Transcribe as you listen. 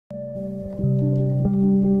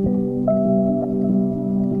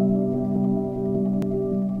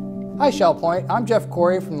Hi Shell Point, I'm Jeff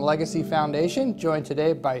Corey from the Legacy Foundation, joined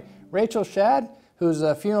today by Rachel Shad, who's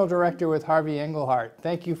a funeral director with Harvey Engelhardt.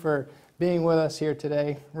 Thank you for being with us here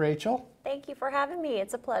today, Rachel. Thank you for having me.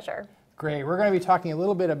 It's a pleasure. Great. We're going to be talking a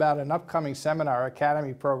little bit about an upcoming seminar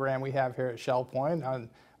academy program we have here at Shell Point on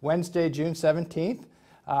Wednesday, June 17th,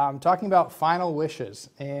 talking about final wishes.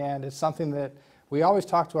 And it's something that we always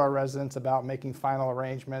talk to our residents about, making final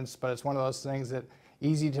arrangements, but it's one of those things that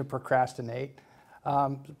easy to procrastinate.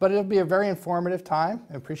 But it'll be a very informative time.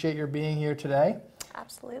 I appreciate your being here today.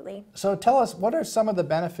 Absolutely. So tell us, what are some of the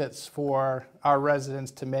benefits for our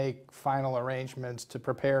residents to make final arrangements to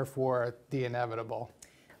prepare for the inevitable?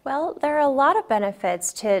 Well, there are a lot of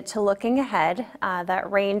benefits to looking ahead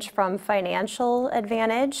that range from financial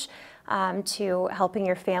advantage to helping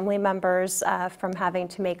your family members from having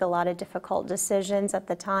to make a lot of difficult decisions at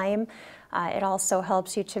the time. It also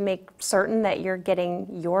helps you to make certain that you're getting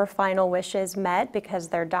your final wishes met because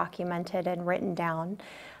they're documented and written down.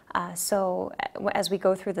 So as we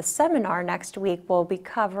go through the seminar next week, we'll be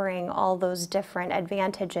covering all those different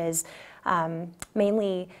advantages,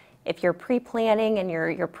 mainly if you're pre-planning and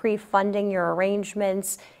you're pre-funding your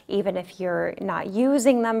arrangements, even if you're not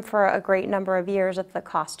using them for a great number of years, if the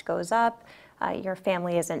cost goes up, your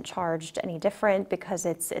family isn't charged any different because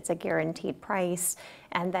it's a guaranteed price.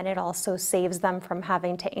 And then it also saves them from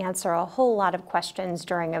having to answer a whole lot of questions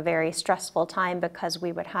during a very stressful time, because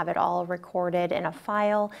we would have it all recorded in a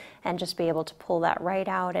file and just be able to pull that right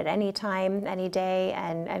out at any time, any day,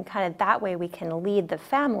 and kind of that way we can lead the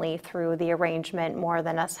family through the arrangement more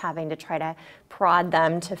than us having to try to prod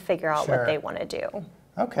them to figure out what they want to do.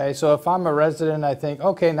 Okay, so if I'm a resident, I think,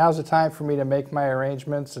 okay, now's the time for me to make my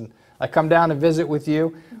arrangements, and I come down to visit with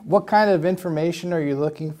you. What kind of information are you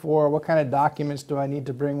looking for? What kind of documents do I need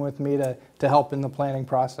to bring with me to help in the planning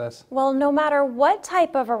process? Well, no matter what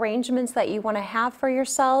type of arrangements that you want to have for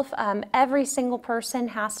yourself, every single person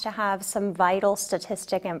has to have some vital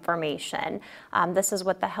statistic information. This is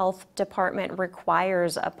what the health department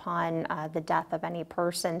requires upon the death of any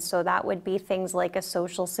person. So that would be things like a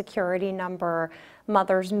social security number,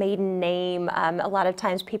 mother's maiden name. A lot of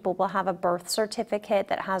times people will have a birth certificate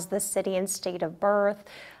that has the city and state of birth.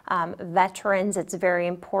 Veterans, it's very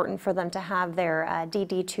important for them to have their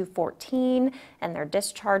DD-214 and their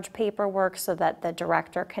discharge paperwork so that the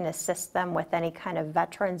director can assist them with any kind of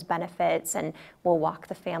veterans benefits, and we'll walk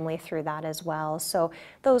the family through that as well. So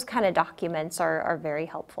those kind of documents are very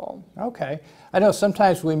helpful. Okay. I know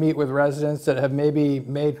sometimes we meet with residents that have maybe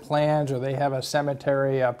made plans, or they have a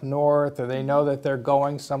cemetery up north, or they know that they're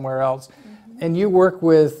going somewhere else. And you work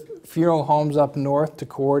with funeral homes up north to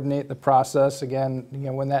coordinate the process again,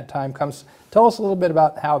 when that time comes. Tell us a little bit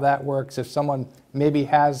about how that works. If someone maybe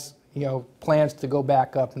has, plans to go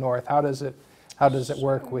back up north, how does it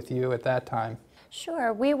work with you at that time?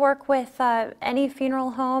 Sure. We work with any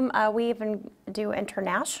funeral home. We even do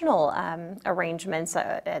international arrangements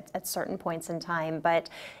at certain points in time, but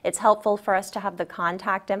it's helpful for us to have the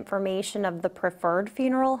contact information of the preferred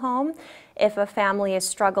funeral home. If a family is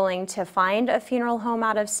struggling to find a funeral home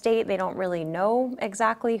out of state, they don't really know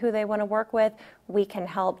exactly who they want to work with, we can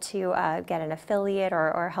help to get an affiliate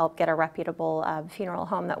or help get a reputable funeral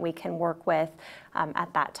home that we can work with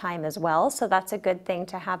at that time as well. So that's a good thing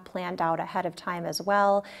to have planned out ahead of time as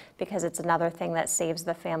well, because it's another thing that saves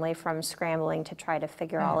the family from scrambling to try to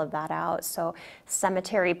figure all of that out. So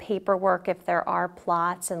cemetery paperwork, if there are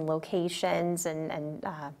plots and locations and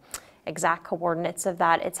exact coordinates of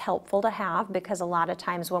that, it's helpful to have, because a lot of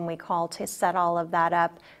times when we call to set all of that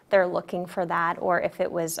up, they're looking for that. Or if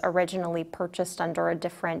it was originally purchased under a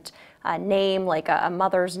different name, like a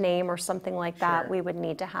mother's name or something like that, we would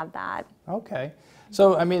need to have that. Okay.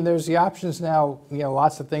 So, I mean, there's the options now,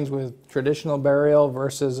 lots of things with traditional burial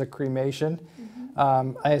versus a cremation.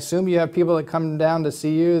 I assume you have people that come down to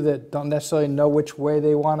see you that don't necessarily know which way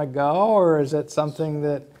they want to go, or is it something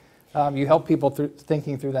that you help people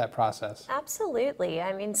thinking through that process? Absolutely.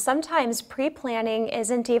 I mean, sometimes pre-planning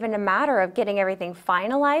isn't even a matter of getting everything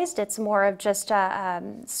finalized. It's more of just a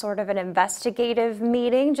sort of an investigative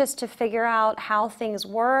meeting just to figure out how things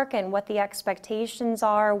work and what the expectations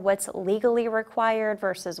are, what's legally required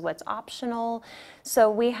versus what's optional. So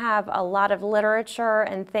we have a lot of literature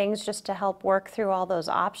and things just to help work through all those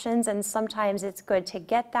options, and sometimes it's good to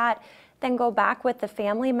get that, then go back with the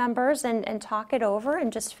family members and talk it over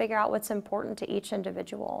and just figure out what's important to each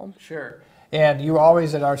individual. Sure. And you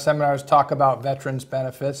always at our seminars talk about veterans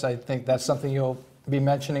benefits. I think that's something you'll be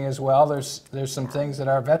mentioning as well. There's some things that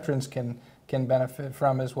our veterans can benefit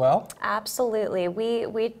from as well. Absolutely.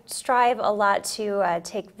 We strive a lot to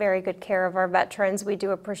take very good care of our veterans. We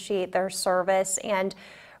do appreciate their service, and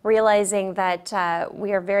realizing that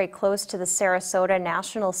we are very close to the Sarasota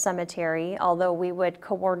National Cemetery. Although we would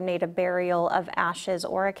coordinate a burial of ashes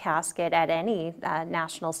or a casket at any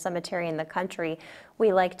national cemetery in the country,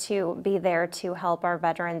 we like to be there to help our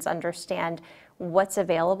veterans understand what's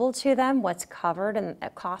available to them, what's covered and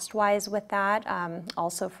cost-wise with that.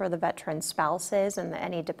 Also for the veteran spouses and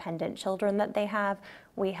any dependent children that they have,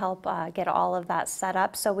 we help get all of that set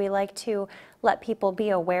up. So we like to let people be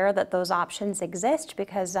aware that those options exist,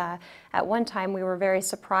 because at one time we were very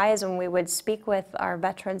surprised when we would speak with our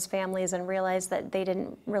veterans' families and realize that they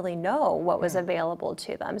didn't really know what was available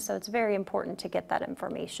to them. So it's very important to get that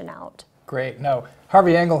information out. Great. Now,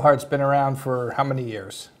 Harvey Engelhardt's been around for how many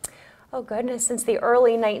years? Oh goodness, since the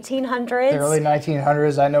early 1900s. The early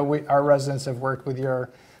 1900s. I know our residents have worked with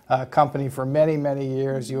your company for many, many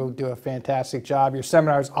years. You do a fantastic job. Your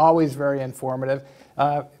seminar is always very informative.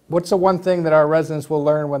 What's the one thing that our residents will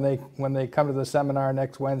learn when they come to the seminar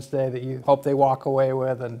next Wednesday that you hope they walk away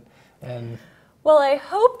with? Well, I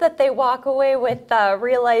hope that they walk away with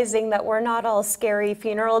realizing that we're not all scary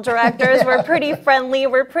funeral directors. We're pretty friendly,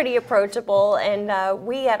 we're pretty approachable, and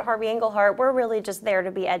we at Harvey Engelhardt, we're really just there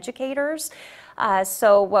to be educators.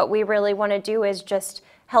 So what we really want to do is just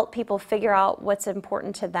help people figure out what's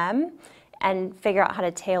important to them and figure out how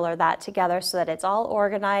to tailor that together so that it's all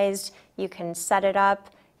organized. You can set it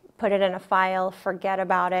up, put it in a file, forget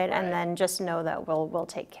about it, and then just know that we'll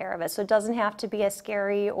take care of it. So it doesn't have to be a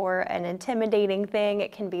scary or an intimidating thing.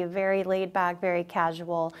 It can be very laid back, very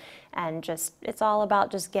casual, and just it's all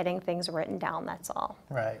about just getting things written down, that's all.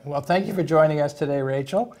 Right. Well, thank you for joining us today,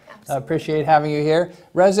 Rachel. Appreciate having you here.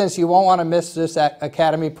 Residents, you won't want to miss this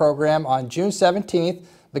Academy program on June 17th,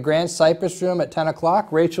 the Grand Cypress Room at 10 o'clock.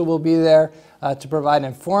 Rachel will be there to provide an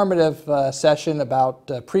informative session about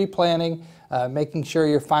pre-planning, making sure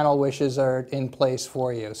your final wishes are in place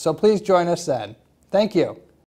for you. So please join us then. Thank you.